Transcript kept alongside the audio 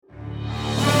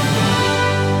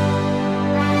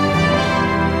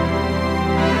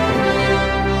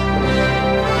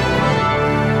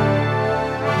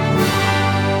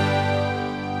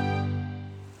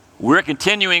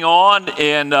continuing on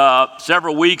in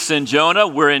several weeks in Jonah.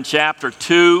 We're in chapter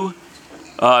 2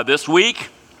 this week.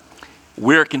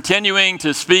 We're continuing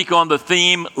to speak on the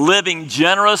theme, living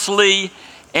generously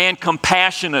and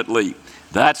compassionately.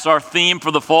 That's our theme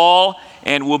for the fall,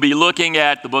 and we'll be looking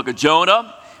at the book of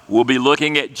Jonah. We'll be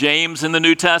looking at James in the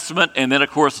New Testament, and then, of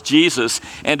course, Jesus.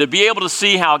 And to be able to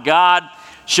see how God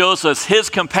shows us his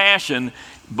compassion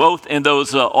both in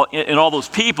those, in all those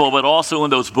people, but also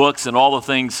in those books and all the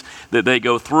things that they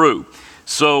go through.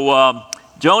 So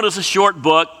Jonah's a short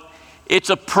book. It's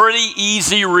a pretty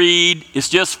easy read. It's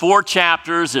just 4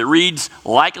 chapters. It reads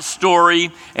like a story.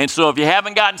 And so if you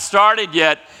haven't gotten started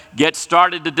yet, get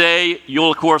started today.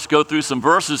 You'll, of course, go through some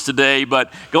verses today,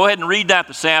 but go ahead and read that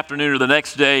this afternoon or the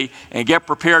next day and get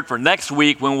prepared for next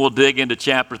week when we'll dig into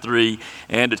chapter 3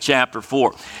 and to chapter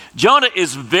 4. Jonah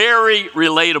is very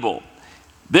relatable.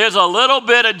 There's a little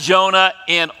bit of Jonah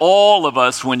in all of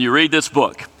us when you read this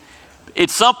book.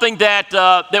 It's something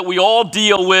that we all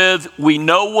deal with. We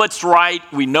know what's right.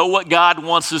 We know what God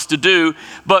wants us to do.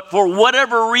 But for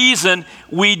whatever reason,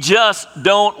 we just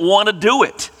don't want to do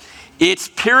it. It's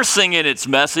piercing in its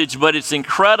message, but it's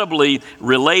incredibly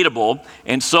relatable.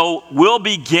 And so we'll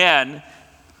begin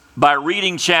by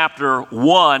reading chapter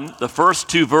 1, the first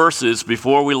 2 verses,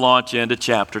 before we launch into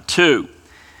chapter 2.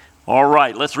 All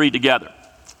right, let's read together.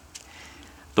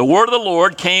 The word of the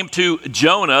Lord came to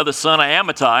Jonah, the son of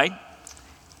Amittai.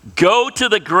 Go to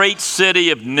the great city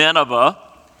of Nineveh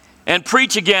and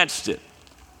preach against it.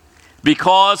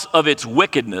 Because of its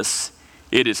wickedness,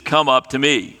 it has come up to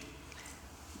me.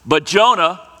 But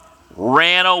Jonah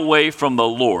ran away from the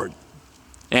Lord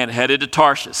and headed to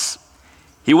Tarshish.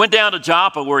 He went down to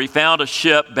Joppa, where he found a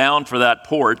ship bound for that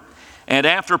port. And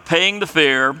after paying the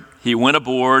fare, he went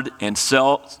aboard and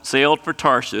sailed for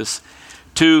Tarshish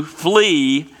to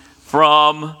flee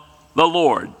from the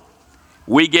Lord.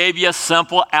 We gave you a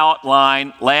simple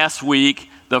outline last week.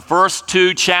 The first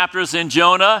 2 chapters in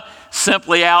Jonah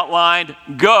simply outlined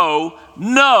go,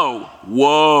 no,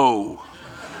 whoa.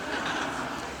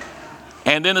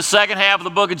 And then the second half of the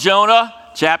book of Jonah,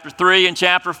 chapter 3 and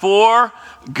chapter 4,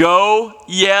 go,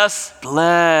 yes,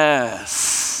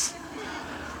 bless.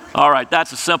 All right,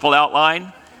 that's a simple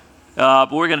outline,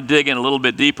 but we're going to dig in a little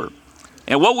bit deeper.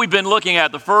 And what we've been looking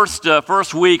at, the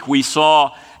first week, we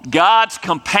saw God's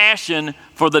compassion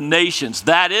for the nations.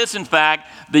 That is, in fact,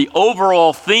 the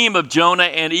overall theme of Jonah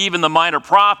and even the minor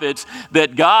prophets,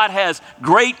 that God has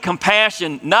great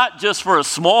compassion, not just for a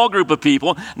small group of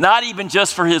people, not even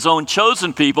just for his own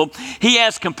chosen people. He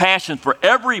has compassion for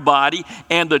everybody,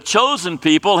 and the chosen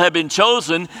people have been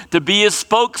chosen to be his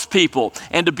spokespeople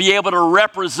and to be able to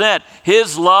represent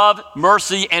his love,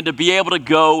 mercy, and to be able to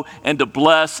go and to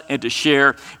bless and to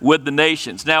share with the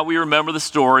nations. Now, we remember the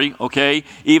story, okay?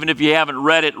 Even if you haven't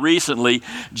read it recently,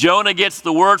 Jonah gets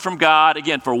the word from God.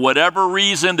 Again, for whatever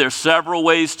reason, there's several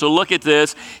ways to look at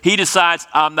this. He decides,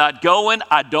 I'm not going.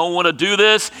 I don't want to do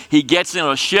this. He gets in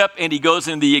a ship and he goes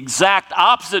in the exact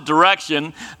opposite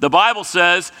direction. The Bible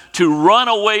says to run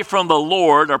away from the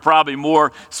Lord, or probably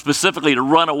more specifically to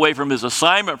run away from his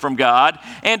assignment from God,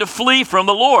 and to flee from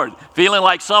the Lord, feeling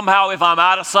like somehow if I'm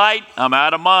out of sight, I'm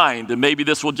out of mind, and maybe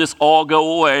this will just all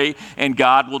go away and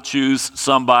God will choose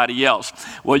somebody else.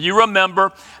 Well, you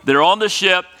remember they're on the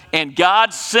ship, and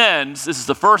God sends, this is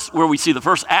the first where we see the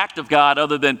first act of God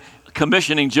other than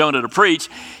commissioning Jonah to preach.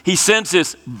 He sends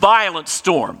this violent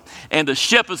storm, and the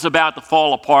ship is about to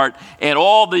fall apart, and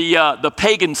all the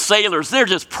pagan sailors, they're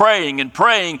just praying and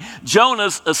praying.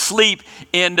 Jonah's asleep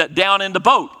down in the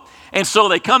boat. And so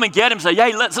they come and get him and say,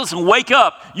 hey, listen, wake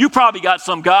up. You probably got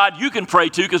some God you can pray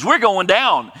to because we're going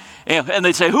down. And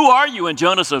they say, who are you? And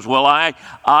Jonah says, well, I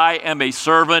am a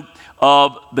servant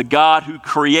of the God who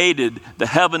created the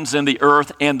heavens and the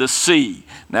earth and the sea.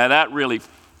 Now that really,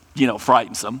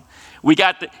 frightens them. We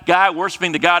got the guy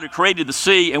worshiping the God who created the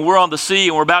sea, and we're on the sea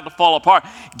and we're about to fall apart.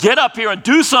 Get up here and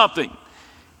do something.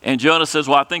 And Jonah says,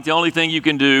 well, I think the only thing you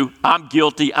can do, I'm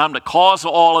guilty. I'm the cause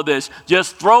of all of this.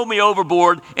 Just throw me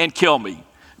overboard and kill me.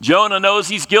 Jonah knows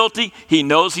he's guilty. He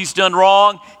knows he's done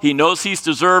wrong. He knows he's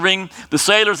deserving. The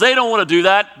sailors, they don't want to do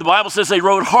that. The Bible says they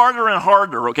rowed harder and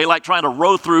harder, okay, like trying to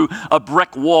row through a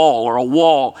brick wall or a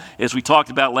wall, as we talked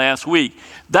about last week.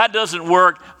 That doesn't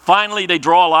work. Finally, they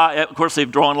draw a lot. Of course,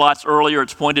 they've drawn lots earlier.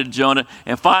 It's pointed to Jonah.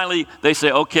 And finally, they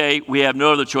say, okay, we have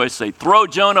no other choice. They throw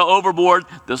Jonah overboard.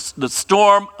 The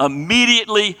storm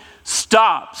immediately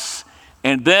stops.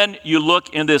 And then you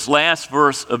look in this last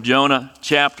verse of Jonah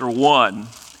chapter 1.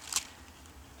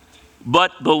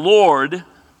 But the Lord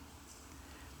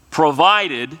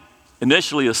provided,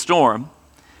 initially a storm,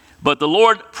 but the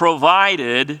Lord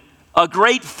provided a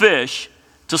great fish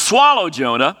to swallow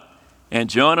Jonah, And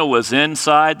Jonah was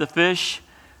inside the fish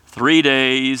 3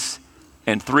 days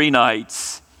and 3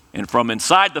 nights. And from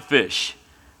inside the fish,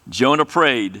 Jonah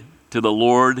prayed to the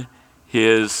Lord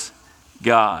his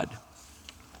God.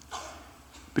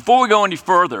 Before we go any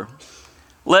further,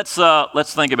 let's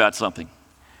think about something.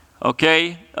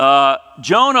 Okay?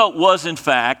 Jonah was, in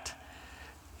fact,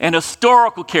 an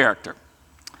historical character.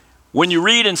 When you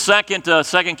read in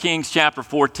 2 Kings chapter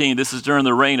 14, this is during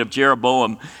the reign of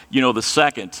Jeroboam, the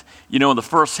second, in the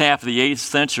first half of the 8th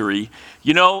century,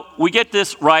 we get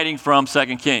this writing from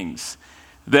 2 Kings,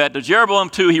 that the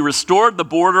Jeroboam II, he restored the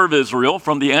border of Israel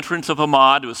from the entrance of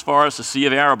Hamad to as far as the Sea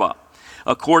of Arabah,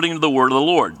 according to the word of the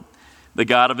Lord, the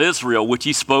God of Israel, which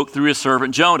he spoke through his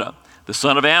servant Jonah, the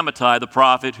son of Amittai, the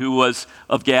prophet, who was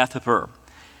of Gath-hepher.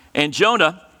 And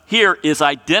Jonah here is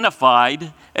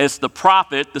identified as the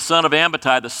prophet, the son of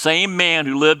Amittai, the same man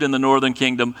who lived in the northern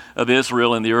kingdom of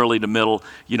Israel in the early to middle,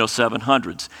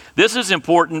 700s. This is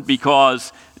important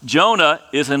because Jonah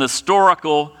is an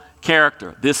historical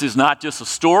character. This is not just a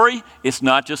story. It's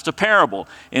not just a parable.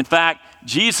 In fact,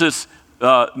 Jesus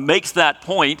makes that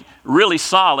point really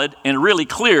solid and really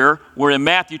clear, where in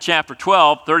Matthew chapter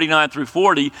 12, 39 through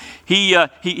 40,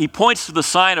 he points to the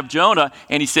sign of Jonah,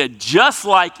 and he said, just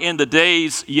like in the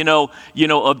days,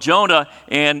 of Jonah,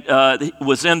 and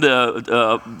was in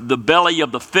the belly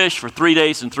of the fish for 3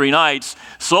 days and 3 nights,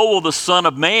 so will the Son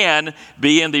of Man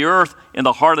be in the earth, in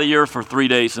the heart of the earth for 3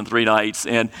 days and 3 nights.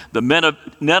 And the men of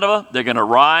Nineveh, they're going to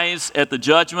rise at the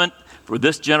judgment for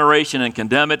this generation and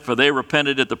condemn it, for they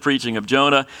repented at the preaching of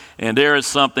Jonah, and there is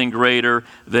something greater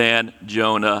than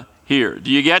Jonah here.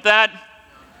 Do you get that?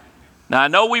 Now, I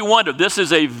know we wonder, this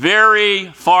is a very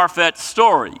far-fetched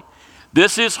story.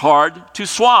 This is hard to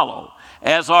swallow,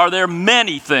 as are there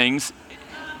many things.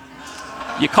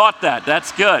 You caught that.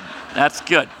 That's good. That's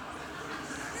good.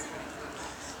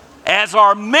 As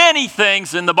are many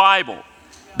things in the Bible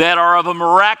that are of a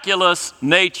miraculous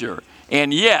nature.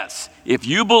 And yes, if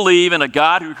you believe in a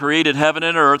God who created heaven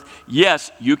and earth, yes,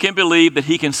 you can believe that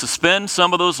he can suspend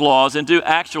some of those laws and do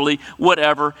actually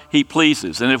whatever he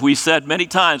pleases. And if we said many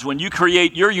times, when you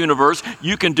create your universe,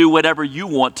 you can do whatever you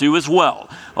want to as well,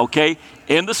 okay?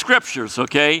 In the scriptures,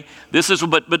 okay? This is,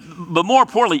 but more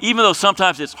importantly, even though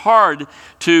sometimes it's hard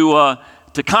to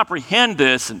comprehend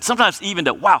this, and sometimes even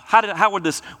to, wow, how would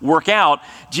this work out?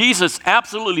 Jesus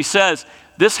absolutely says,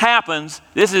 this happens.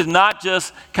 This is not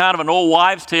just kind of an old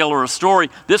wives' tale or a story.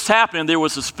 This happened, and there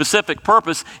was a specific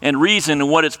purpose and reason in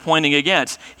what it's pointing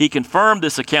against. He confirmed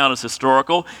this account as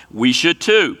historical. We should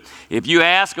too. If you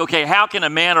ask, okay, how can a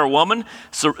man or woman,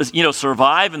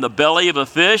 survive in the belly of a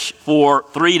fish for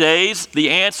 3 days?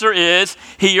 The answer is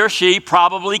he or she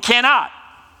probably cannot.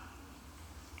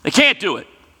 They can't do it.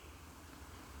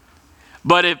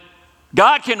 But if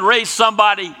God can raise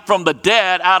somebody from the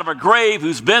dead out of a grave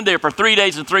who's been there for 3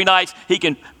 days and 3 nights, he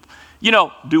can,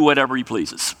 do whatever he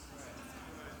pleases.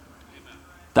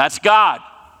 That's God.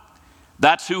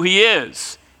 That's who he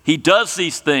is. He does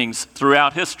these things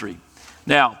throughout history.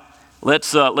 Now,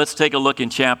 let's take a look in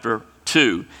chapter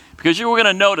 2, because you're going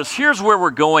to notice, here's where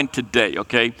we're going today,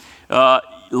 okay?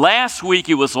 Last week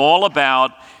it was all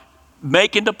about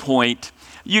making the point,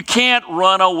 you can't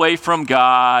run away from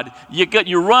God.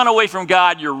 You run away from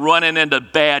God, you're running into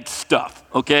bad stuff,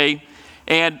 okay?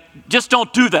 And just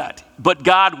don't do that. But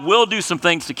God will do some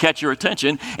things to catch your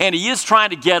attention, and he is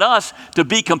trying to get us to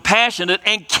be compassionate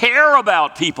and care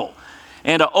about people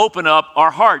and to open up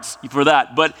our hearts for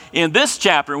that. But in this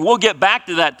chapter, and we'll get back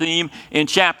to that theme in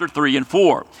chapter 3 and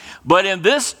 4. But in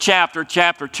this chapter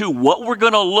 2, what we're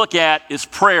going to look at is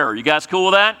prayer. You guys cool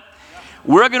with that?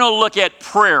 We're going to look at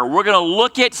prayer. We're going to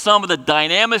look at some of the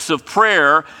dynamics of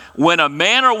prayer when a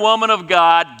man or woman of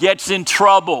God gets in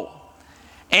trouble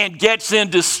and gets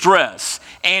in distress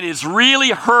and is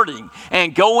really hurting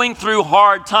and going through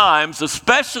hard times,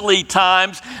 especially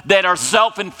times that are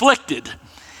self-inflicted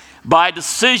by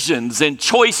decisions and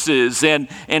choices and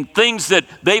things that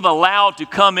they've allowed to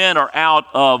come in or out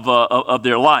of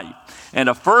their life. And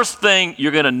the first thing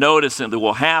you're going to notice and that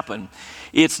will happen,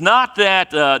 it's not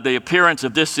that the appearance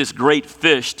of this great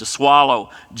fish to swallow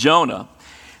Jonah.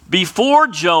 Before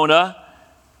Jonah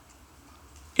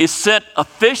is sent a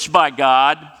fish by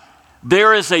God,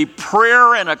 there is a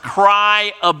prayer and a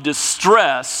cry of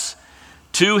distress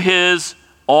to his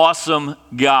awesome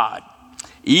God.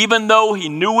 Even though he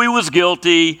knew he was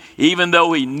guilty, even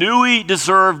though he knew he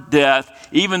deserved death,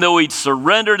 even though he'd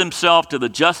surrendered himself to the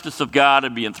justice of God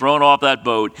and being thrown off that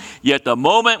boat, yet the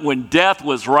moment when death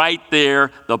was right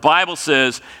there, the Bible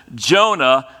says,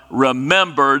 Jonah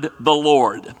remembered the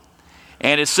Lord.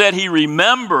 And it said he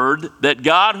remembered that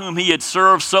God whom he had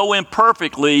served so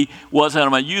imperfectly was, and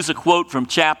I'm going to use a quote from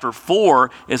chapter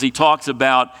 4 as he talks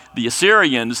about the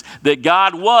Assyrians, that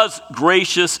God was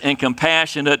gracious and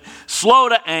compassionate, slow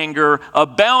to anger,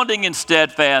 abounding in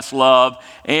steadfast love,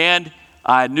 and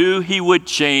I knew he would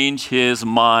change his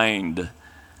mind.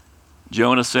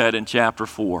 Jonah said in chapter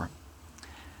 4.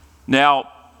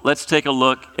 Now, let's take a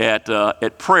look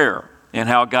at prayer and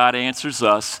how God answers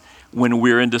us when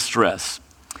we're in distress.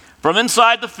 From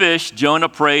inside the fish, Jonah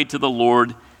prayed to the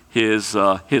Lord his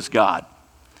God.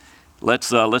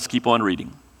 Let's keep on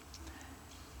reading.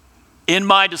 In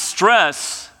my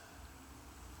distress,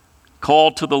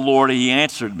 called to the Lord, he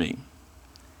answered me.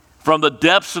 From the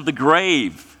depths of the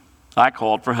grave, I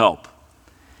called for help.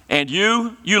 And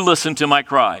you listened to my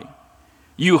cry.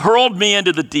 You hurled me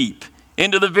into the deep,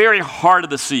 into the very heart of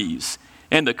the seas.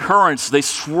 And the currents, they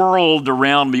swirled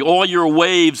around me. All your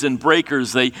waves and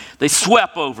breakers, they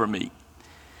swept over me.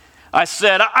 I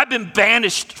said, I've been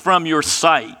banished from your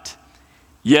sight,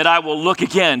 yet I will look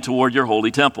again toward your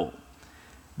holy temple.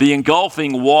 The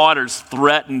engulfing waters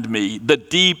threatened me. The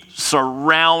deep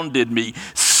surrounded me.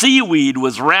 Seaweed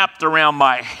was wrapped around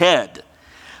my head.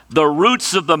 The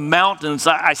roots of the mountains,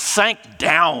 I sank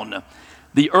down.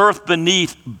 The earth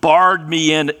beneath barred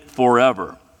me in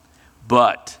forever.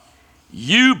 But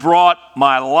you brought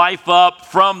my life up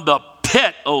from the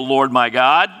pit, O Lord my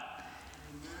God.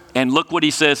 And look what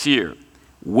he says here.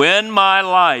 When my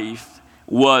life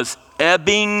was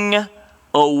ebbing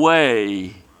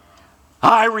away,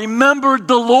 I remembered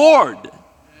the Lord.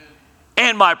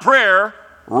 And my prayer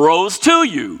rose to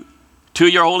you, to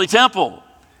your holy temple.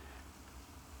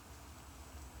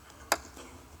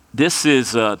 This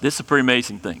is a pretty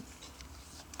amazing thing.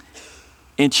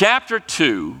 In chapter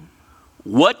 2,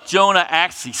 what Jonah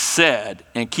actually said,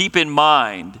 and keep in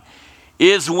mind,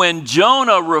 is when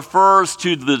Jonah refers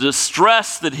to the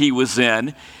distress that he was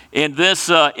in this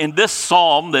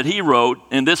psalm that he wrote,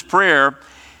 in this prayer,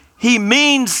 he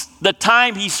means the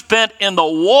time he spent in the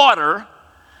water,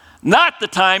 not the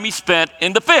time he spent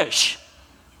in the fish.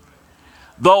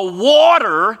 The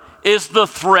water is the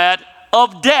threat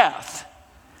of death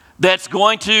that's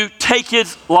going to take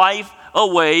his life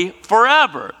away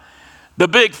forever. The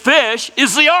big fish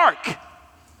is the ark.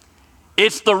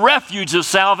 It's the refuge of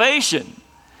salvation.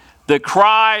 The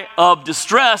cry of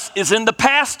distress is in the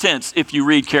past tense if you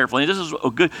read carefully. This is a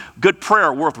good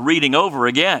prayer worth reading over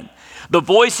again. The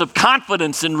voice of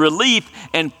confidence and relief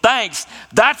and thanks,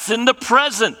 that's in the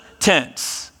present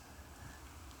tense.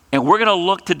 And we're going to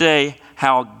look today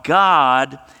how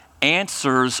God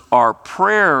answers our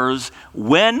prayers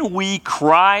when we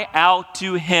cry out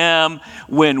to him,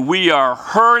 when we are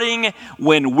hurting,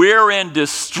 when we're in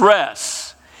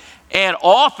distress. And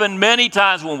often, many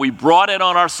times when we brought it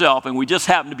on ourselves and we just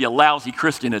happen to be a lousy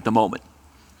Christian at the moment.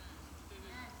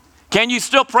 Can you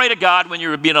still pray to God when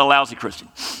you're being a lousy Christian?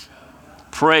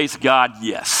 Praise God,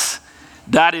 yes.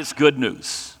 That is good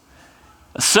news.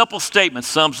 A simple statement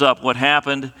sums up what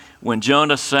happened when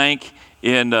Jonah sank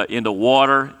in the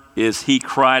water is he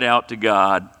cried out to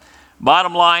God.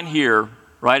 Bottom line here,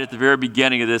 right at the very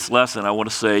beginning of this lesson, I want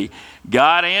to say,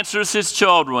 God answers his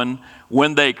children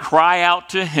when they cry out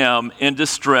to him in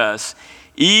distress,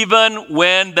 even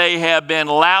when they have been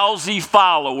lousy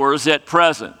followers at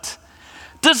present.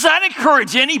 Does that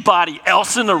encourage anybody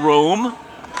else in the room?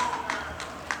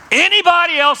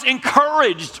 Anybody else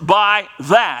encouraged by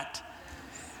that?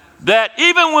 That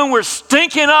even when we're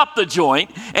stinking up the joint,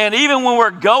 and even when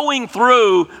we're going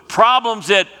through problems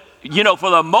that, for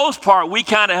the most part, we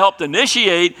kind of helped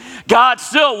initiate, God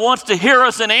still wants to hear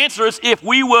us and answer us if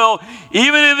we will,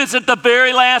 even if it's at the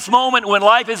very last moment when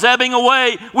life is ebbing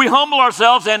away, we humble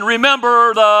ourselves and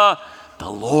remember the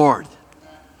Lord.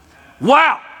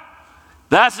 Wow.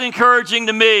 That's encouraging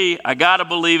to me. I got to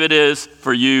believe it is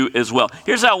for you as well.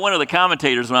 Here's how one of the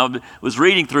commentators, when I was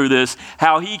reading through this,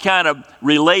 how he kind of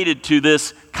related to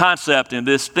this concept and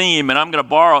this theme, and I'm going to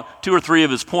borrow 2 or 3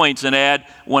 of his points and add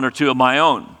 1 or 2 of my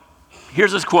own.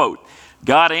 Here's his quote.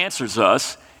 God answers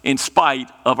us in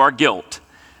spite of our guilt.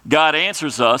 God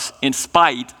answers us in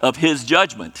spite of his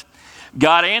judgment.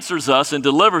 God answers us and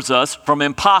delivers us from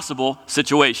impossible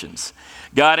situations.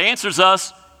 God answers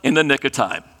us in the nick of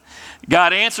time.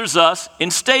 God answers us in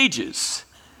stages,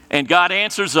 and God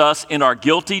answers us in our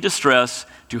guilty distress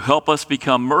to help us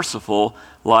become merciful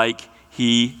like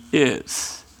he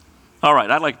is. All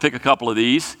right, I'd like to pick a couple of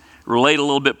these, relate a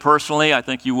little bit personally. I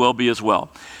think you will be as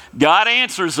well. God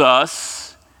answers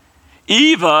us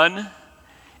even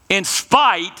in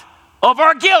spite of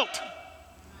our guilt.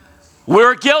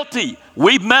 We're guilty.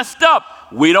 We've messed up.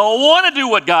 We don't want to do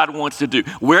what God wants to do.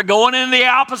 We're going in the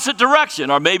opposite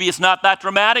direction. Or maybe it's not that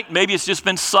dramatic. Maybe it's just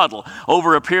been subtle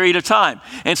over a period of time.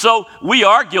 And so we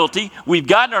are guilty. We've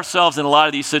gotten ourselves in a lot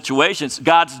of these situations.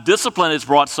 God's discipline has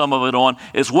brought some of it on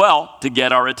as well to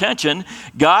get our attention.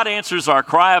 God answers our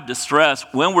cry of distress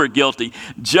when we're guilty.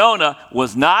 Jonah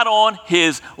was not on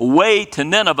his way to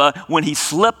Nineveh when he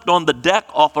slipped on the deck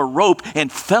off a rope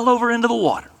and fell over into the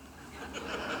water.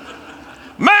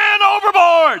 Man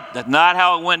overboard! That's not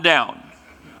how it went down.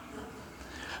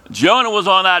 Jonah was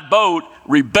on that boat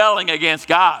rebelling against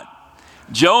God.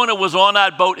 Jonah was on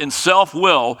that boat in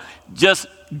self-will, just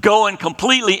going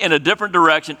completely in a different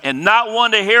direction and not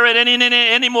wanting to hear it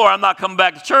anymore. I'm not coming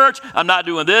back to church. I'm not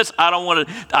doing this. I don't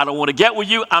want to get with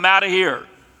you. I'm out of here.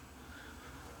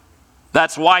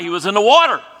 That's why he was in the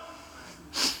water.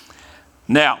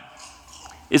 Now,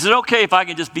 is it okay if I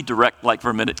can just be direct like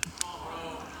for a minute?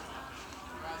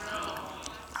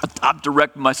 I'm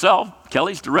direct with myself.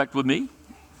 Kelly's direct with me.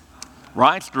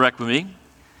 Ryan's direct with me.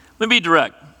 Let me be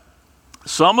direct.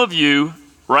 Some of you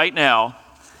right now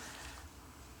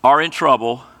are in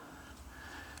trouble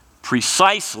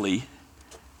precisely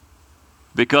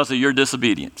because of your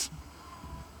disobedience.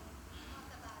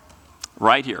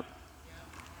 Right here.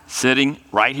 Sitting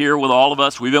right here with all of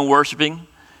us. We've been worshiping.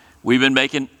 We've been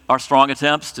making our strong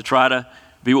attempts to try to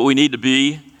be what we need to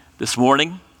be this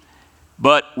morning.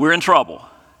 But we're in trouble.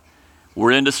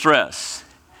 We're in distress.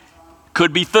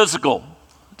 Could be physical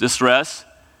distress.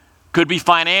 Could be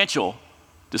financial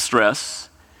distress.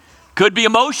 Could be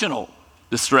emotional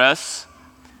distress.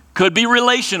 Could be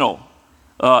relational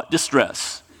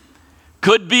distress.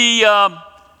 Could be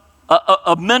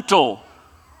a mental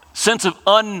sense of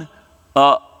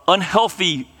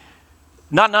unhealthy,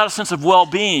 not a sense of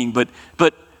well-being, but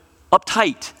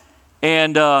uptight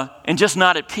and just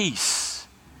not at peace.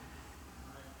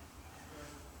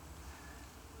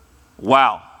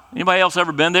 Wow. Anybody else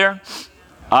ever been there?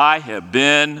 I have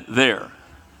been there.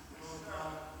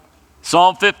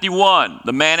 Psalm 51,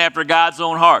 the man after God's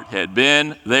own heart, had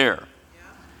been there.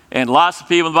 And lots of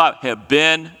people in the Bible have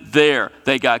been there.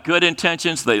 They got good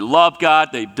intentions. They love God.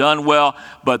 They've done well.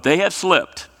 But they have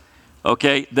slipped.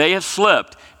 Okay? They have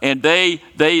slipped. And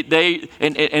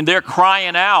they're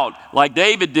crying out like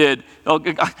David did. Oh,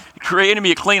 create in me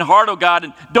a clean heart, oh God,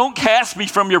 and don't cast me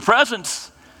from your presence.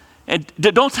 And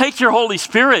don't take your Holy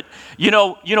Spirit,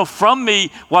 from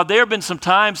me. While there have been some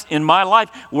times in my life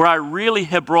where I really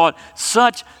have brought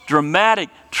such dramatic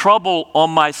trouble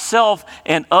on myself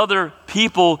and other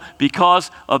people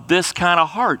because of this kind of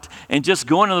heart and just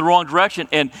going in the wrong direction.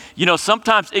 And,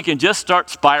 sometimes it can just start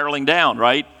spiraling down,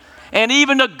 right? And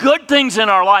even the good things in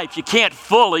our life you can't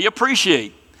fully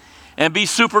appreciate and be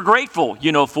super grateful,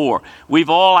 for. We've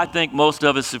all, I think most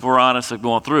of us, if we're honest, have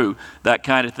gone through that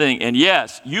kind of thing. And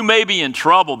yes, you may be in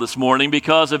trouble this morning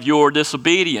because of your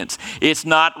disobedience. It's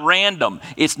not random.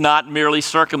 It's not merely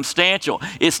circumstantial.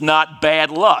 It's not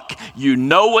bad luck. You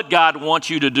know what God wants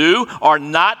you to do or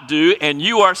not do, and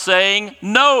you are saying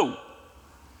no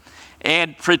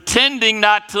and pretending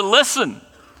not to listen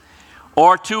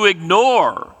or to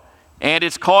ignore. And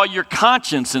it's called your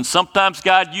conscience. And sometimes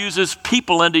God uses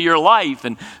people into your life.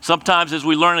 And sometimes, as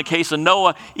we learn in the case of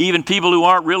Noah, even people who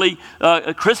aren't really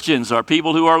Christians or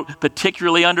people who are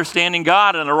particularly understanding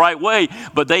God in the right way.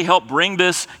 But they help bring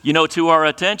this, to our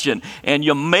attention. And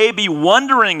you may be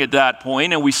wondering at that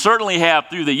point, and we certainly have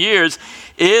through the years,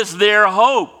 is there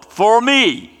hope for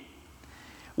me?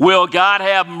 Will God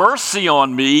have mercy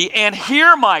on me and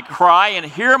hear my cry and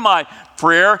hear my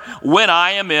prayer when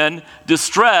I am in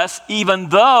distress, even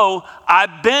though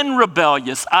I've been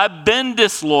rebellious, I've been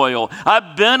disloyal,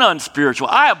 I've been unspiritual,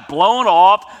 I have blown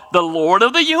off the Lord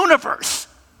of the universe?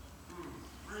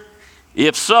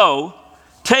 If so,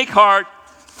 take heart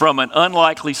from an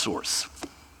unlikely source.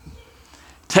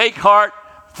 Take heart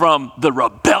from the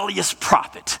rebellious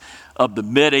prophet of the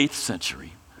mid-8th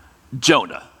century,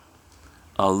 Jonah.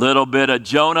 A little bit of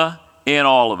Jonah in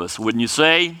all of us, wouldn't you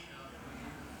say?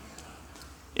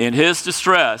 In his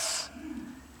distress,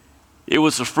 it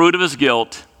was the fruit of his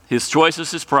guilt, his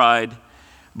choices, his pride,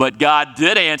 but God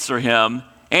did answer him,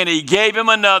 and he gave him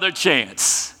another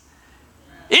chance.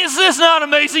 Is this not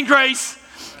amazing grace?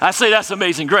 I say that's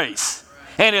amazing grace.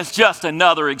 And it's just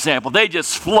another example. They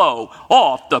just flow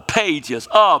off the pages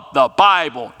of the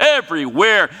Bible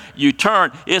everywhere you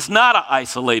turn. It's not an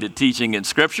isolated teaching in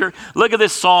Scripture. Look at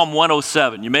this Psalm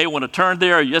 107. You may want to turn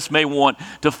there, or you just may want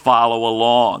to follow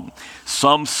along.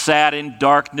 Some sat in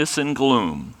darkness and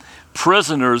gloom,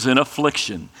 prisoners in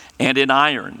affliction and in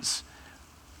irons,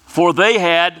 for they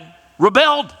had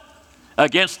rebelled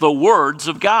against the words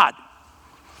of God.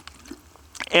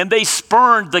 and they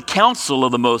spurned the counsel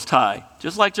of the Most High,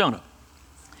 just like Jonah.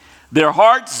 Their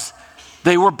hearts,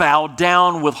 they were bowed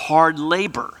down with hard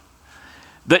labor.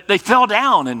 They fell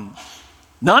down and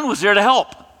none was there to help.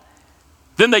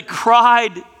 Then they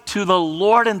cried to the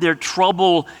Lord in their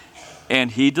trouble,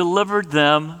 and he delivered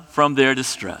them from their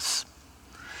distress.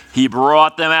 He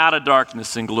brought them out of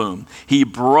darkness and gloom. He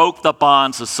broke the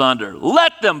bonds asunder.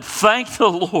 Let them thank the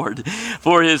Lord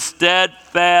for his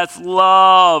steadfast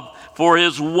love, for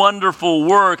his wonderful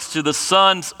works to the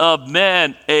sons of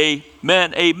men.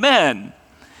 Amen, amen.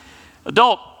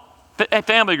 Adult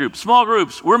family groups, small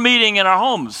groups, we're meeting in our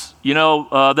homes,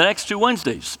 the next 2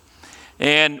 Wednesdays.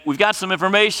 And we've got some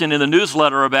information in the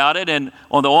newsletter about it, and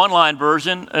on the online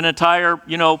version, an entire,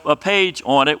 a page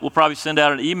on it. We'll probably send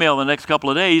out an email in the next couple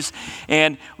of days.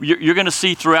 And you're going to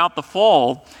see throughout the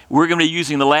fall, we're going to be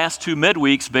using the last 2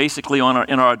 midweeks basically in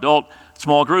our adult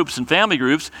small groups and family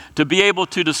groups to be able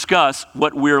to discuss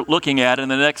what we're looking at, and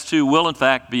the next 2 will in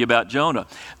fact be about Jonah.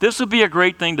 This would be a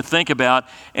great thing to think about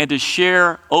and to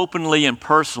share openly and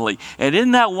personally. And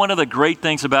isn't that one of the great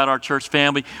things about our church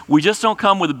family? We just don't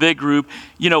come with a big group,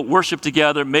 worship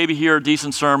together, maybe hear a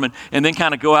decent sermon, and then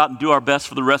kind of go out and do our best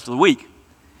for the rest of the week.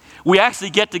 We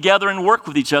actually get together and work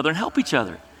with each other and help each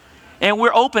other. And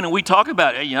we're open and we talk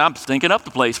about, hey, I'm stinking up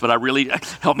the place, but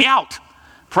help me out.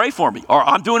 Pray for me. Or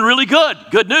I'm doing really good.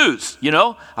 Good news.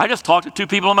 I just talked to 2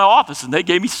 people in my office and they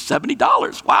gave me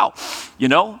 $70. Wow.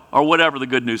 Or whatever the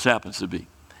good news happens to be.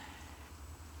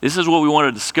 This is what we want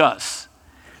to discuss.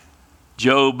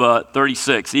 Job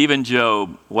 36, even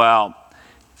Job, wow.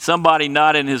 Somebody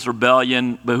not in his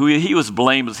rebellion, but he was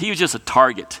blameless. He was just a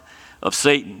target of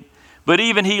Satan. But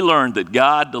even he learned that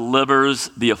God delivers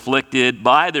the afflicted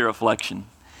by their affliction,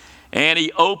 and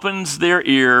he opens their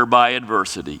ear by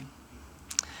adversity.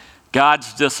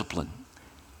 God's discipline,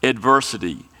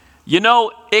 adversity.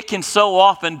 It can so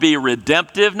often be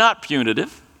redemptive, not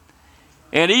punitive.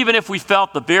 And even if we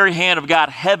felt the very hand of God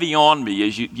heavy on me,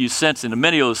 as you sense in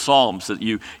many of those Psalms that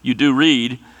you do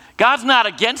read, God's not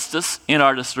against us in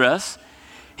our distress.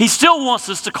 He still wants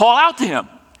us to call out to him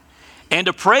and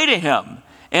to pray to him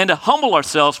and to humble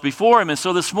ourselves before him. And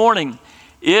so this morning,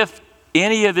 if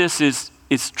any of this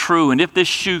is true, and if this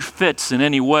shoe fits in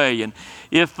any way, and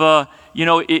if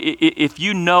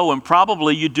you know, and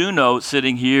probably you do know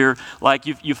sitting here, like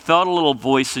you felt a little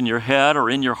voice in your head or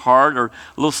in your heart, or a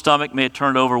little stomach may have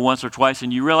turned over once or twice,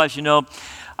 and you realize,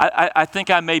 I think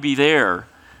I may be there.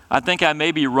 I think I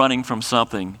may be running from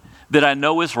something that I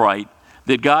know is right,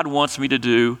 that God wants me to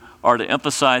do, or to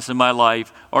emphasize in my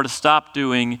life, or to stop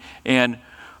doing, and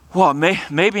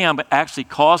maybe I'm actually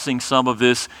causing some of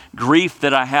this grief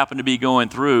that I happen to be going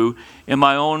through to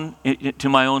my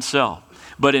own self.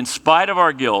 But in spite of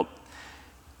our guilt,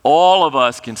 all of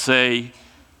us can say,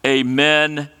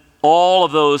 amen. All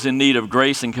of those in need of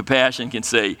grace and compassion can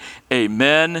say,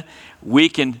 amen. We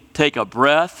can take a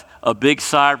breath, a big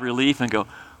sigh of relief, and go,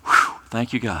 whew,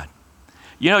 thank you, God.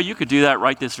 You could do that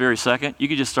right this very second. You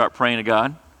could just start praying to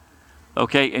God,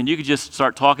 okay? And you could just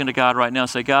start talking to God right now and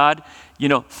say, God,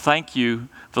 thank you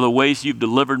for the ways you've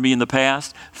delivered me in the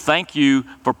past. Thank you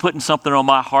for putting something on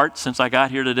my heart since I got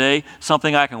here today,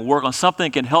 something I can work on, something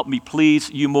that can help me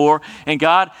please you more. And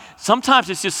God,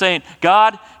 sometimes it's just saying,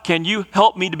 God, can you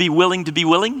help me to be willing to be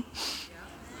willing?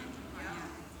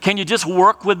 Can you just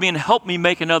work with me and help me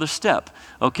make another step?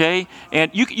 Okay? And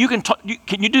you can talk,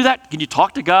 can you do that? Can you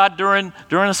talk to God during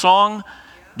a song,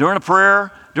 during a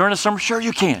prayer, during a sermon? Sure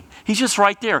you can. He's just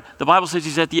right there. The Bible says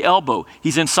he's at the elbow.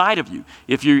 He's inside of you.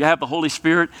 If you have the Holy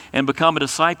Spirit and become a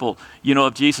disciple,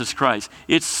 of Jesus Christ.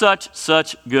 It's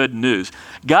such good news.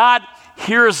 God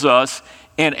hears us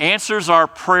and answers our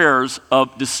prayers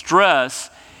of distress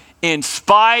in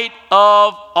spite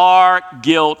of our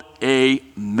guilt.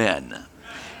 Amen.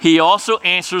 He also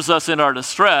answers us in our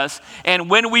distress and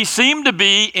when we seem to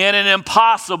be in an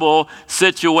impossible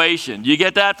situation. You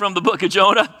get that from the book of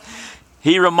Jonah?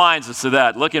 He reminds us of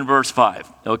that. Look in verse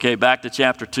 5. Okay, back to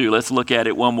chapter 2. Let's look at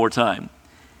it one more time.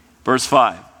 Verse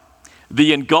 5.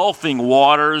 The engulfing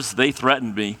waters, they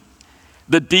threatened me.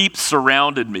 The deep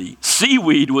surrounded me.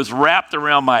 Seaweed was wrapped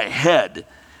around my head.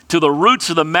 To the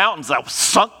roots of the mountains I was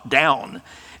sunk down.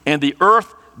 And the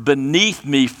earth beneath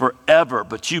me forever.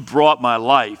 But you brought my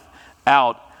life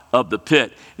out of the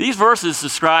pit. These verses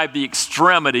describe the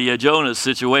extremity of Jonah's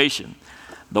situation.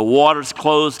 The waters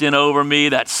closed in over me,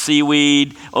 that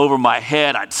seaweed over my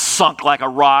head. I'd sunk like a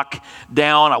rock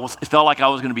down. It felt like I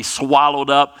was going to be swallowed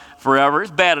up forever.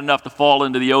 It's bad enough to fall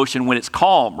into the ocean when it's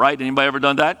calm, right? Anybody ever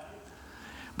done that?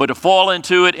 But to fall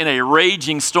into it in a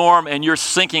raging storm and you're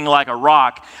sinking like a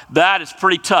rock, that is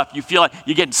pretty tough. You feel like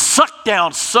you're getting sucked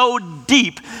down so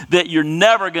deep that you're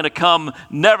never going to come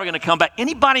back.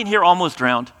 Anybody in here almost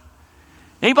drowned?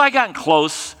 Anybody gotten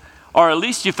close? Or at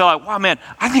least you felt like, wow, man,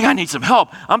 I think I need some help.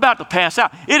 I'm about to pass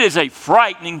out. It is a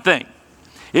frightening thing.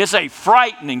 It's a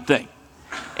frightening thing.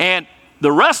 And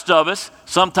the rest of us,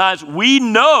 sometimes we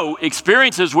know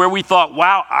experiences where we thought,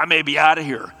 wow, I may be out of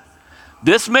here.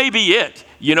 This may be it.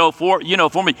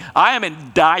 For me, I am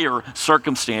in dire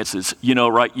circumstances,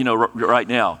 right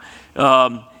now.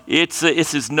 It's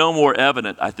is no more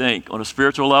evident, I think, on a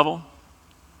spiritual level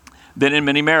than in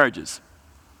many marriages.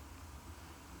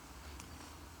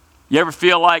 You ever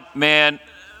feel like, man,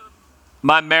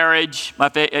 my marriage,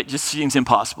 it just seems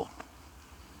impossible?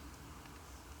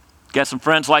 Got some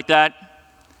friends like that?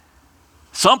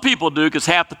 Some people do, because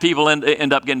half the people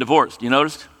end up getting divorced. You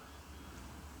noticed?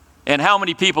 And how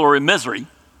many people are in misery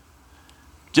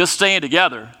just staying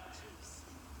together?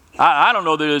 I don't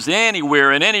know that there's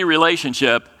anywhere in any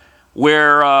relationship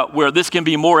where this can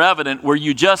be more evident, where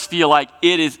you just feel like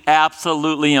it is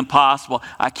absolutely impossible.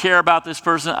 I care about this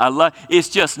person. It's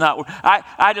just not.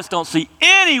 I just don't see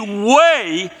any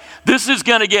way this is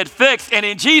going to get fixed. And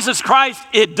in Jesus Christ,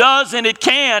 it does and it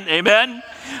can. Amen.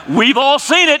 We've all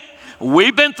seen it.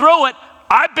 We've been through it.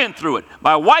 I've been through it.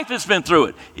 My wife has been through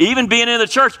it. Even being in the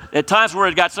church, at times where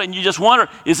it got something, you just wonder,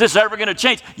 is this ever going to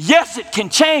change? Yes, it can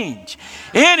change.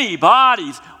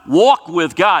 Anybody's walk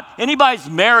with God, anybody's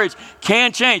marriage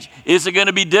can change. Is it going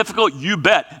to be difficult? You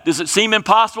bet. Does it seem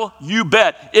impossible? You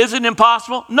bet. Is it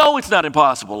impossible? No, it's not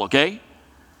impossible, okay?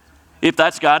 If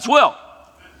that's God's will.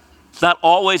 It's not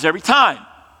always every time.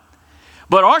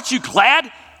 But aren't you glad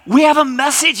we have a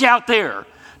message out there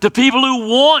to people who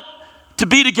want to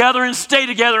be together and stay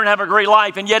together and have a great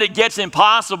life, and yet it gets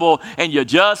impossible and you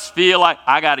just feel like,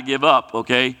 I got to give up,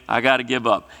 okay? I got to give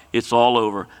up. It's all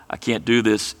over. I can't do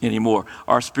this anymore.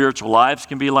 Our spiritual lives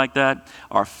can be like that.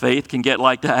 Our faith can get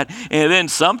like that. And then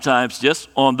sometimes just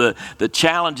on the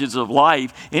challenges of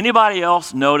life, anybody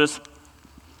else notice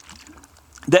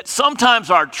that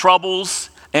sometimes our troubles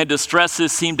and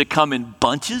distresses seem to come in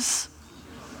bunches?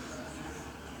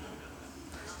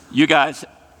 You guys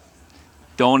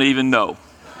don't even know.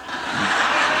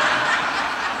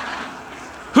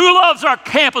 Who loves our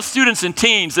campus students and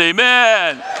teens?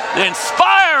 Amen. They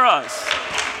inspire us.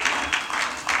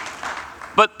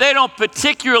 But they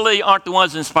aren't the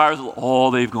ones that inspire us with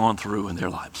all they've gone through in their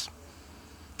lives.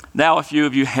 Now, a few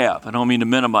of you have. I don't mean to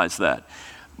minimize that.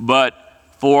 But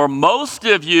for most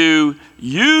of you,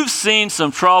 you've seen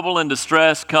some trouble and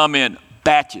distress come in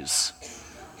batches.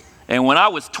 And when I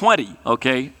was 20,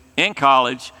 in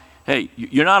college, hey,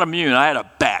 you're not immune. I had a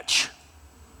batch,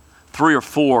 3 or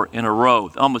 4 in a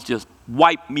row, almost just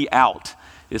wiped me out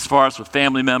as far as with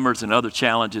family members and other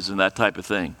challenges and that type of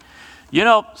thing.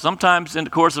 Sometimes in the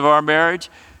course of our marriage,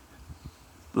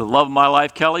 the love of my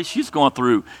life, Kelly, she's gone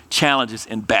through challenges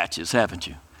in batches, haven't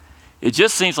you? It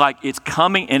just seems like it's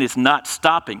coming and it's not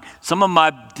stopping. Some of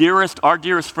our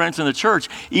dearest friends in the church,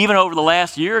 even over the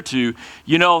last year or two,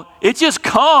 it just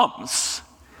comes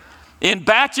in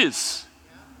batches.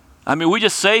 I mean, we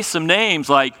just say some names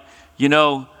like,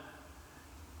 Jamie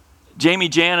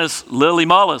Janice, Lily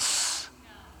Mullis,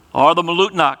 or the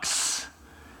Malutnoks,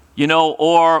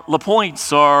 or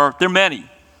LaPointes, or there are many.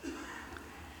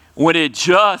 When it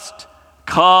just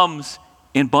comes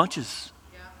in bunches.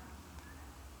 Yeah.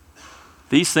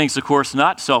 These things, of course,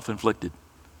 not self-inflicted.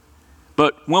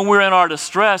 But when we're in our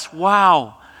distress,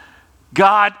 wow,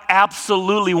 God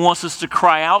absolutely wants us to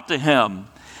cry out to Him.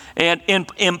 And in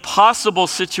impossible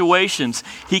situations,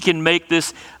 He can make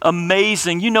this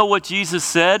amazing. You know what Jesus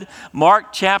said?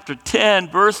 Mark chapter 10,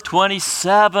 verse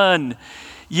 27.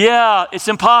 Yeah, it's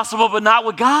impossible, but not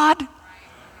with God.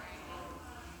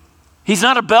 He's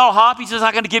not a bellhop. He's just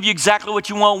not going to give you exactly what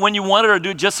you want when you want it or do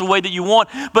it just the way that you want.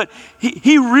 But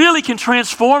he really can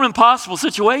transform impossible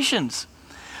situations,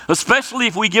 especially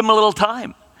if we give Him a little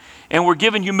time. And we're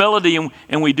given humility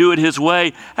and we do it His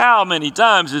way. How many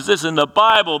times is this in the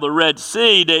Bible? The Red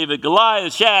Sea, David,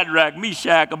 Goliath, Shadrach,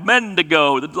 Meshach,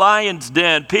 Abednego, the lion's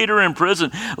den, Peter in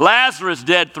prison, Lazarus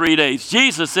dead 3 days,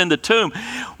 Jesus in the tomb.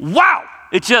 Wow!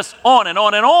 It's just on and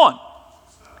on and on.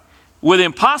 With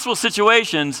impossible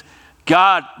situations,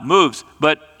 God moves.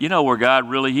 But you know where God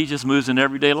really, He just moves in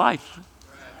everyday life.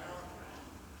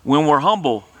 When we're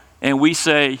humble and we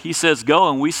say, He says go,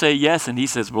 and we say yes, and He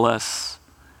says bless.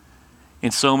 In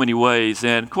so many ways.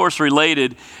 And of course,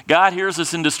 related, God hears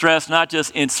us in distress, not just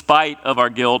in spite of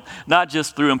our guilt, not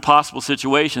just through impossible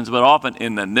situations, but often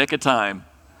in the nick of time.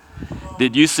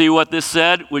 Did you see what this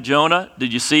said with Jonah?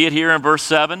 Did you see it here in verse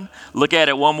 7? Look at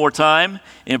it one more time.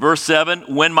 In verse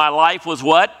 7, when my life was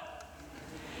what?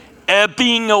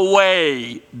 Ebbing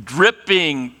away,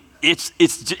 dripping.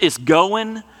 It's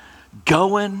going,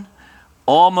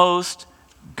 almost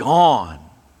gone.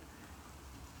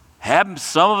 Haven't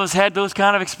some of us had those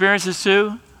kind of experiences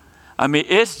too? I mean,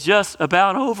 it's just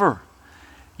about over,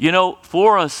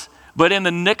 for us. But in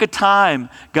the nick of time,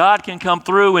 God can come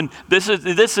through, and this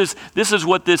is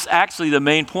what this actually the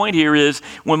main point here is.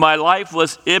 When my life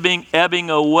was ebbing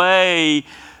away,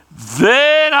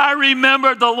 then I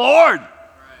remembered the Lord.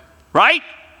 Right?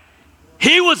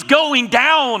 He was going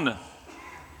down.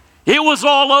 It was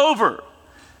all over.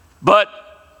 But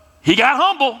he got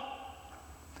humble.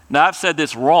 Now, I've said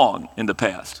this wrong in the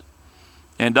past.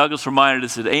 And Douglas reminded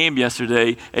us at AIM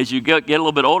yesterday, as you get a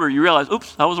little bit older, you realize,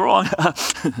 oops, I was wrong.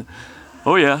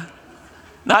 Oh, yeah.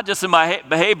 Not just in my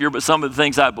behavior, but some of the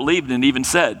things I believed and even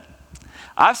said.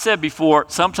 I've said before,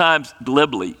 sometimes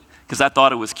glibly, because I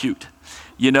thought it was cute,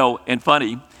 and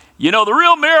funny. The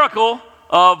real miracle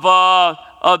of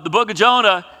the book of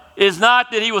Jonah is not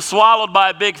that he was swallowed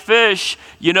by a big fish,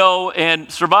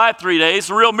 and survived 3 days.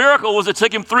 The real miracle was it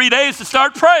took him 3 days to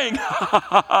start praying.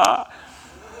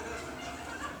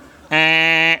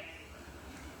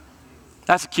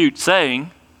 That's a cute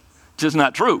saying, just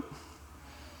not true.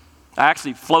 I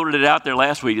actually floated it out there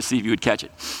last week to see if you would catch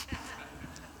it.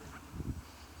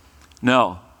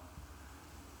 No.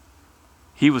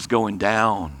 He was going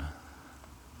down.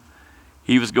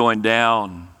 He was going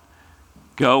down,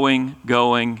 going,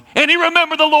 and he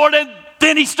remembered the Lord, and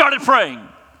then he started praying.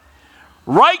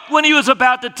 Right when he was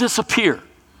about to disappear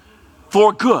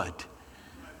for good.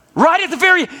 Right at the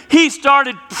very, he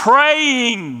started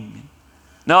praying.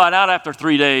 No, not after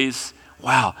 3 days.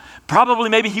 Wow. Probably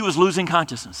maybe he was losing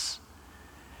consciousness.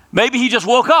 Maybe he just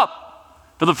woke up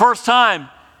for the first time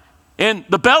in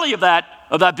the belly of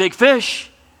that big fish.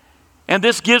 And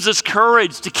this gives us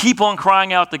courage to keep on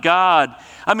crying out to God.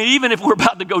 I mean, even if we're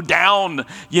about to go down,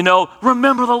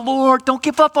 remember the Lord. Don't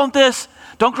give up on this.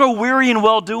 Don't grow weary in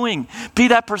well-doing. Be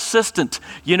that persistent,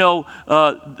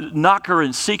 knocker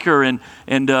and seeker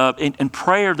and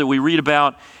prayer that we read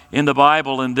about in the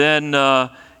Bible. And then, I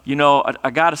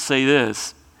got to say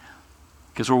this,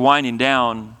 because we're winding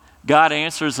down. God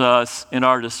answers us in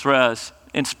our distress,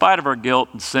 in spite of our guilt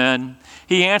and sin.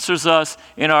 He answers us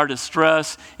in our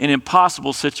distress in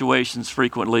impossible situations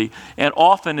frequently, and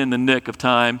often in the nick of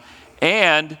time.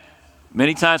 And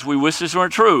many times we wish this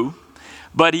weren't true,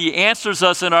 but he answers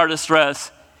us in our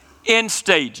distress in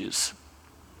stages.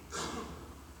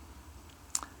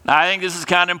 Now, I think this is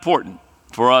kind of important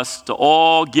for us to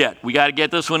all get. We got to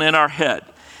get this one in our head,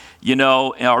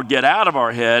 or get out of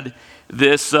our head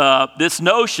this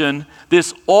notion,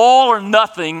 this all or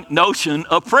nothing notion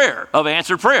of prayer, of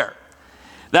answered prayer.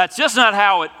 That's just not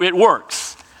how it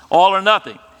works, all or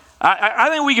nothing. I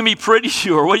think we can be pretty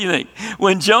sure. What do you think?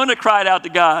 When Jonah cried out to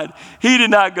God, he did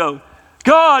not go,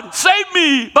 God, save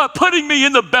me by putting me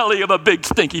in the belly of a big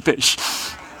stinky fish.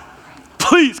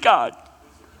 Please, God.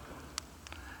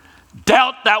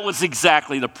 Doubt that was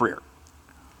exactly the prayer.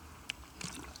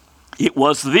 It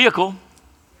was the vehicle.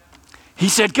 He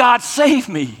said, God, save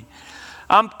me.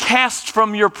 I'm cast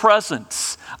from your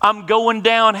presence. I'm going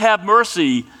down, have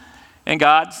mercy. And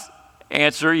God's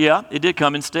answer, yeah, it did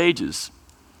come in stages.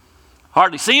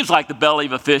 Hardly seems like the belly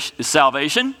of a fish is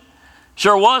salvation.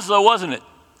 Sure was, though, wasn't it?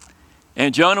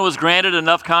 And Jonah was granted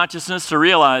enough consciousness to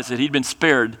realize that he'd been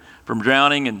spared from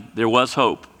drowning and there was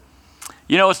hope.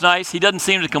 It's nice. He doesn't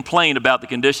seem to complain about the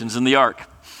conditions in the ark.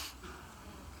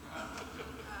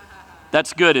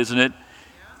 That's good, isn't it?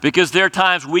 Because there are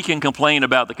times we can complain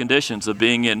about the conditions of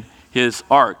being in his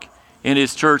ark, in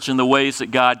his church, and the ways that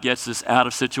God gets us out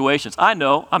of situations. I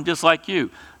know, I'm just like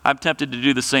you. I'm tempted to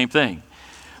do the same thing.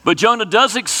 But Jonah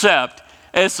does accept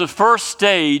as the first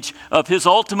stage of his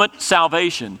ultimate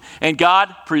salvation, and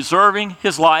God preserving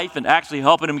his life and actually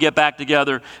helping him get back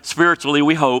together spiritually,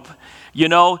 we hope.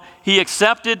 He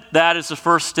accepted that as the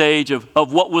first stage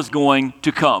of what was going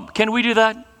to come. Can we do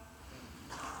that?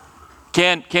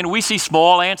 Can we see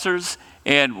small answers,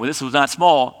 and well, this was not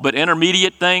small, but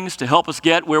intermediate things to help us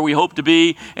get where we hope to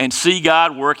be and see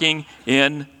God working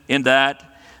in that?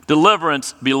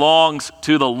 Deliverance belongs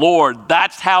to the Lord.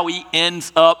 That's how he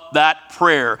ends up that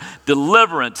prayer.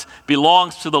 Deliverance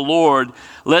belongs to the Lord.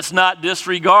 Let's not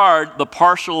disregard the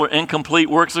partial or incomplete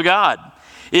works of God.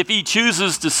 If he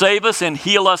chooses to save us and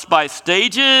heal us by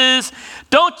stages,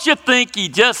 don't you think he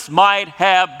just might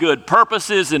have good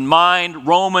purposes in mind?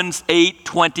 Romans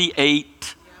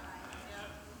 8:28.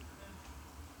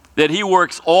 That he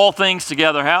works all things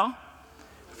together, how?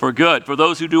 For good. For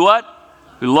those who do what?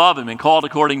 who love him and called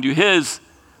according to his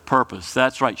purpose.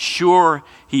 That's right. Sure,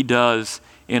 he does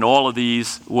in all of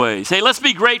these ways. Hey, let's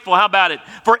be grateful, how about it,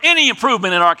 for any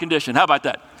improvement in our condition. How about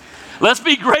that? Let's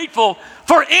be grateful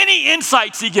for any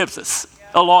insights he gives us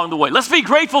along the way. Let's be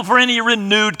grateful for any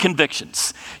renewed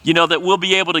convictions, that we'll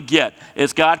be able to get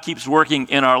as God keeps working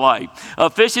in our life. A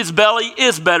fish's belly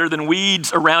is better than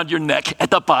weeds around your neck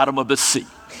at the bottom of the sea.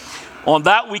 On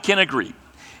that we can agree.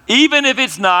 Even if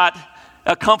it's not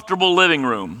a comfortable living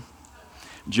room.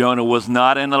 Jonah was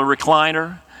not in a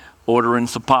recliner, ordering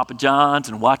some Papa John's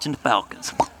and watching the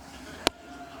Falcons.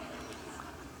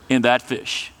 In that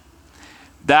fish.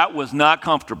 That was not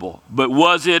comfortable, but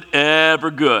was it ever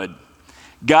good?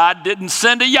 God didn't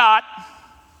send a yacht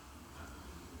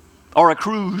or a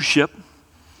cruise ship,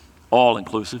 all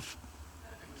inclusive.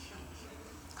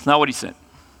 It's not what he sent.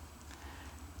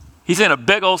 He sent a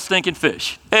big old stinking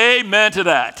fish. Amen to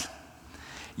that.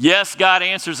 Yes, God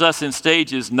answers us in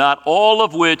stages, not all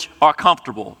of which are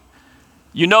comfortable.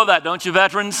 You know that, don't you,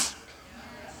 veterans?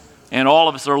 And all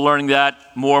of us are learning that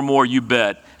more and more, you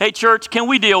bet. Hey, church, can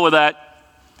we deal with that?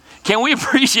 Can we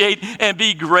appreciate and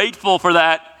be grateful for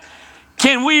that?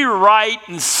 Can we write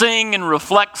and sing and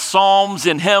reflect psalms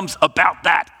and hymns about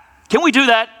that? Can we do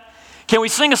that? Can we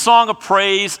sing a song of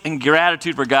praise and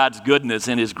gratitude for God's goodness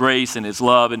and his grace and his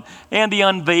love and the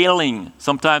unveiling,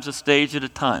 sometimes a stage at a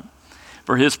time,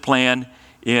 for his plan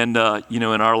in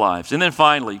our lives? And then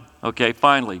finally,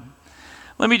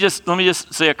 let me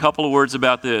just say a couple of words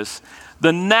about this.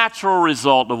 The natural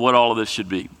result of what all of this should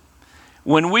be.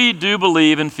 When we do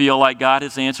believe and feel like God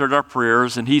has answered our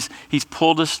prayers and he's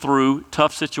pulled us through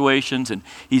tough situations and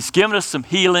he's given us some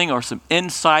healing or some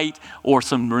insight or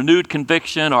some renewed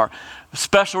conviction or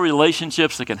special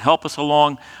relationships that can help us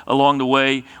along the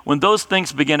way, when those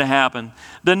things begin to happen,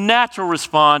 the natural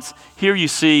response, here you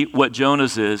see what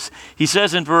Jonah's is. He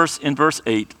says in verse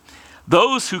 8,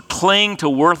 those who cling to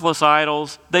worthless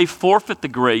idols, they forfeit the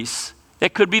grace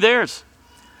that could be theirs.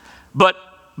 But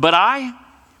I,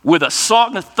 with a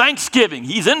song of thanksgiving,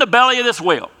 he's in the belly of this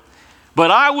whale,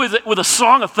 but I, with a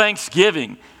song of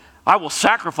thanksgiving, I will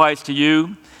sacrifice to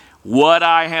you what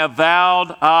I have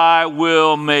vowed, I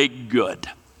will make good.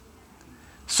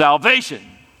 Salvation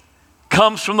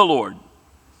comes from the Lord.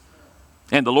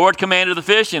 And the Lord commanded the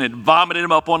fish, and it vomited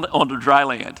him up onto dry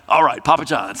land. All right, Papa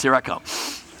John's, here I come.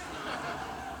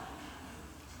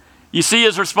 You see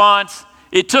his response?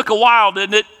 It took a while,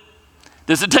 didn't it?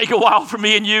 Does it take a while for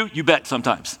me and you? You bet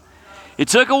sometimes. It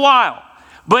took a while,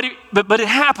 but it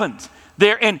happened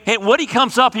there. And when he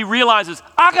comes up, he realizes,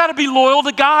 I got to be loyal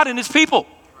to God and his people.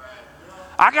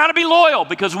 I got to be loyal,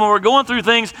 because when we're going through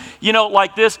things,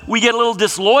 like this, we get a little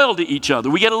disloyal to each other.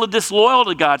 We get a little disloyal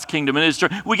to God's kingdom and his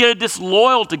church. We get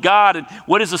disloyal to God and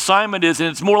what his assignment is, and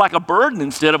it's more like a burden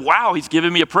instead of, wow, he's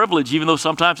giving me a privilege, even though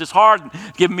sometimes it's hard,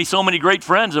 giving me so many great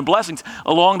friends and blessings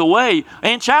along the way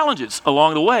and challenges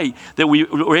along the way that we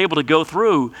were able to go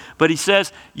through. But he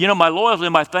says, my loyalty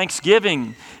and my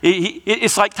thanksgiving,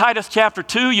 it's like Titus chapter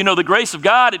 2, the grace of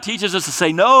God, it teaches us to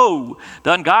say no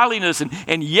to ungodliness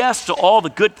and yes to all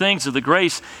the good things of the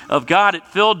grace of God. It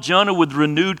filled Jonah with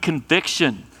renewed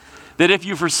conviction that if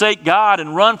you forsake God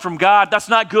and run from God, that's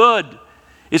not good.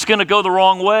 It's going to go the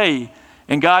wrong way.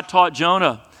 And God taught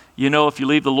Jonah, if you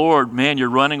leave the Lord, man, you're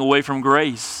running away from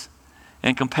grace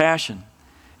and compassion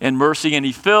and mercy. And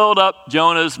he filled up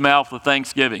Jonah's mouth with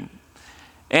thanksgiving.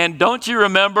 And don't you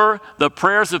remember, the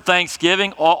prayers of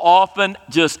thanksgiving often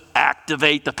just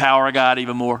activate the power of God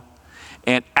even more,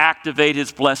 and activate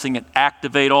his blessing and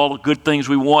activate all the good things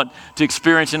we want to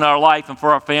experience in our life and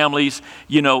for our families,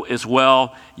 as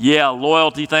well. Yeah,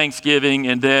 loyalty, thanksgiving.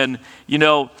 And then,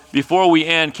 before we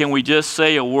end, can we just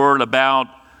say a word about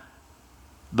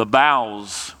the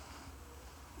vows?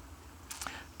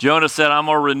 Jonah said, I'm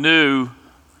going to renew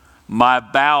my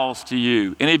vows to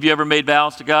you. Any of you ever made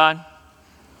vows to God?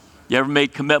 You ever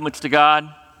made commitments to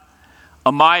God?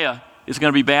 Amaya is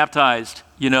going to be baptized,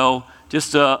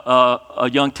 just a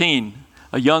young teen,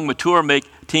 a young mature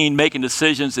teen making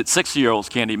decisions that 60-year-olds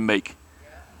can't even make.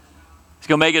 He's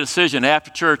going to make a decision.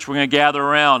 After church, we're going to gather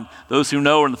around. Those who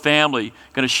know her in the family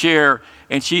going to share,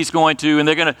 and she's going to,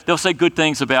 and they'll say good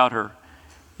things about her,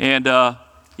 and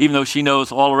even though she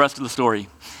knows all the rest of the story,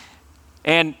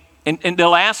 and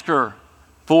they'll ask her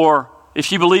for if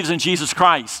she believes in Jesus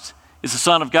Christ is the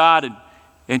Son of God,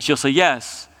 and she'll say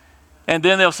yes. And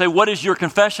then they'll say, what is your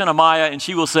confession, Amaya? And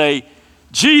she will say,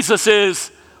 Jesus is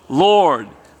Lord.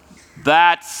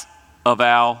 That's a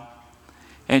vow.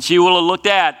 And she will have looked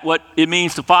at what it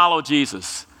means to follow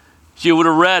Jesus. She would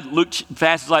have read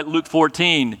passages like Luke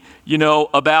 14,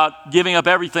 about giving up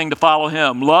everything to follow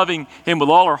him, loving him with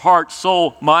all her heart,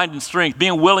 soul, mind, and strength,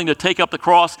 being willing to take up the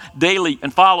cross daily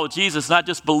and follow Jesus, not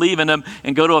just believe in him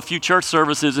and go to a few church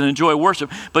services and enjoy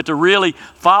worship, but to really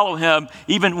follow him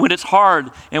even when it's hard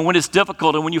and when it's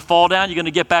difficult. And when you fall down, you're going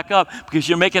to get back up because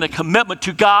you're making a commitment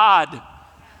to God.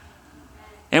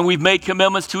 And we've made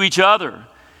commitments to each other.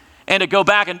 And to go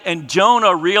back and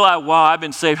Jonah realized, wow, I've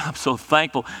been saved. I'm so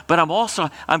thankful. But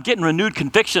I'm getting renewed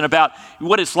conviction about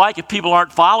what it's like if people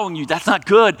aren't following you. That's not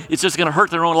good. It's just going to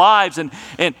hurt their own lives. And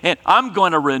I'm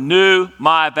going to renew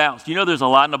my vows. There's a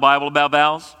lot in the Bible about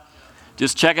vows.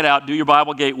 Just check it out. Do your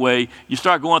Bible Gateway. You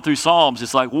start going through Psalms.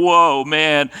 It's like, whoa,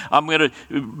 man, I'm going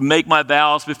to make my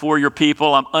vows before your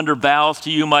people. I'm under vows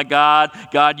to you, my God.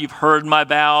 God, you've heard my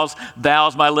vows.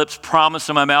 Vows my lips promised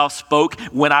and my mouth spoke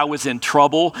when I was in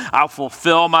trouble. I'll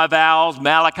fulfill my vows.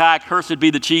 Malachi, cursed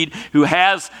be the cheat who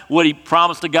has what he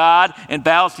promised to God and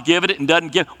vows to give it and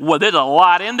doesn't give. Well, there's a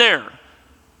lot in there.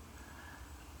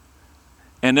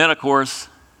 And then, of course,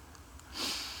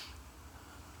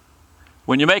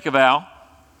 when you make a vow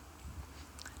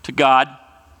to God,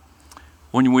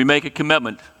 when we make a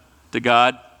commitment to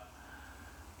God,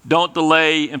 don't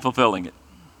delay in fulfilling it.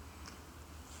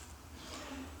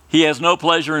 He has no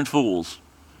pleasure in fools.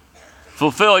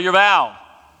 Fulfill your vow.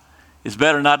 It's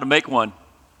better not to make one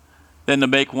than to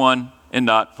make one and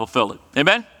not fulfill it.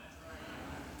 Amen?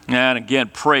 And again,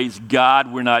 praise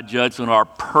God, we're not judged on our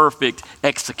perfect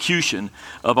execution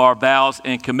of our vows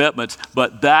and commitments,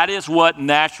 but that is what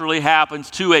naturally happens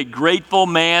to a grateful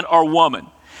man or woman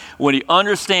when he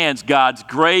understands God's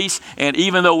grace, and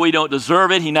even though we don't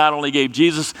deserve it, he not only gave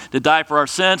Jesus to die for our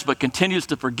sins, but continues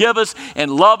to forgive us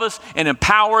and love us and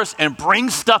empower us and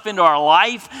bring stuff into our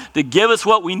life to give us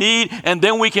what we need, and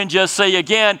then we can just say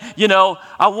again,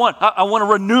 I want to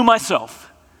renew myself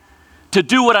to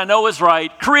do what I know is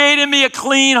right. Create in me a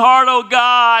clean heart, O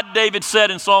God, David said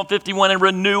in Psalm 51, and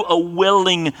renew a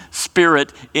willing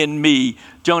spirit in me.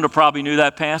 Jonah probably knew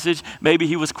that passage. Maybe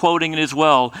he was quoting it as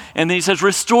well. And then he says,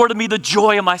 restore to me the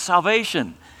joy of my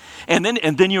salvation. And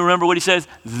then you remember what he says,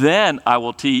 then I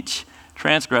will teach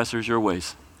transgressors your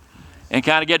ways. And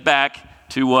kind of get back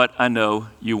to what I know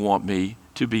you want me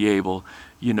to be able,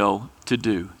 to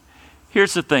do.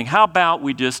 Here's the thing. How about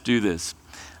we just do this?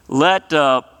 Let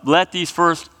these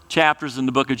first chapters in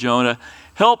the book of Jonah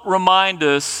help remind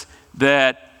us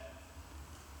that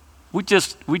we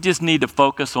just need to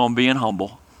focus on being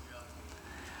humble.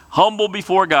 Humble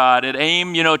before God. At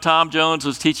AIM, Tom Jones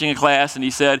was teaching a class and he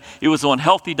said, it was on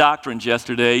healthy doctrines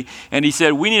yesterday, and he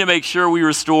said, we need to make sure we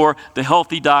restore the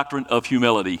healthy doctrine of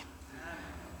humility,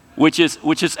 which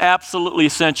is absolutely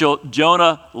essential.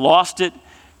 Jonah lost it.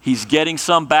 He's getting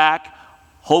some back.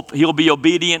 Hope he'll be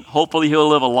obedient. Hopefully he'll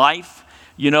live a life,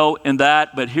 in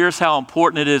that. But here's how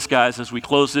important it is, guys, as we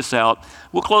close this out.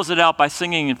 We'll close it out by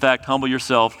singing, in fact, Humble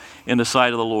Yourself in the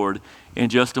Sight of the Lord in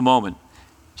just a moment.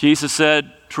 Jesus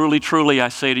said, truly, truly, I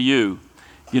say to you,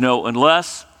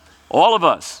 unless all of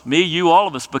us, me, you, all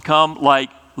of us, become like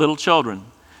little children,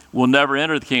 we'll never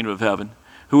enter the kingdom of heaven.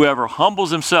 Whoever humbles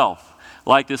himself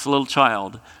like this little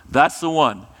child, that's the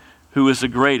one who is the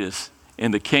greatest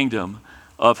in the kingdom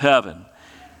of heaven.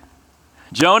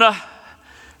 Jonah,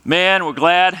 man, we're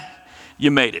glad you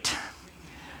made it.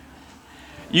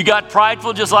 You got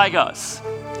prideful just like us.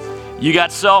 You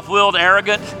got self-willed,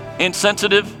 arrogant,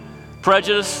 insensitive,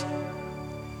 prejudiced.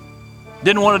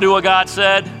 Didn't want to do what God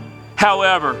said.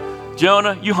 However,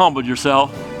 Jonah, you humbled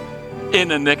yourself in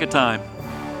the nick of time.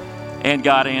 And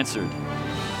God answered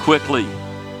quickly,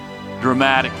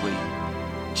 dramatically,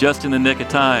 just in the nick of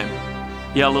time.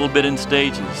 Yeah, a little bit in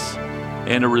stages.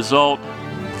 And a result,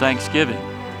 thanksgiving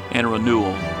and a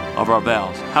renewal of our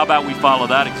vows. How about we follow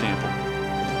that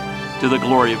example to the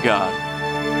glory of God?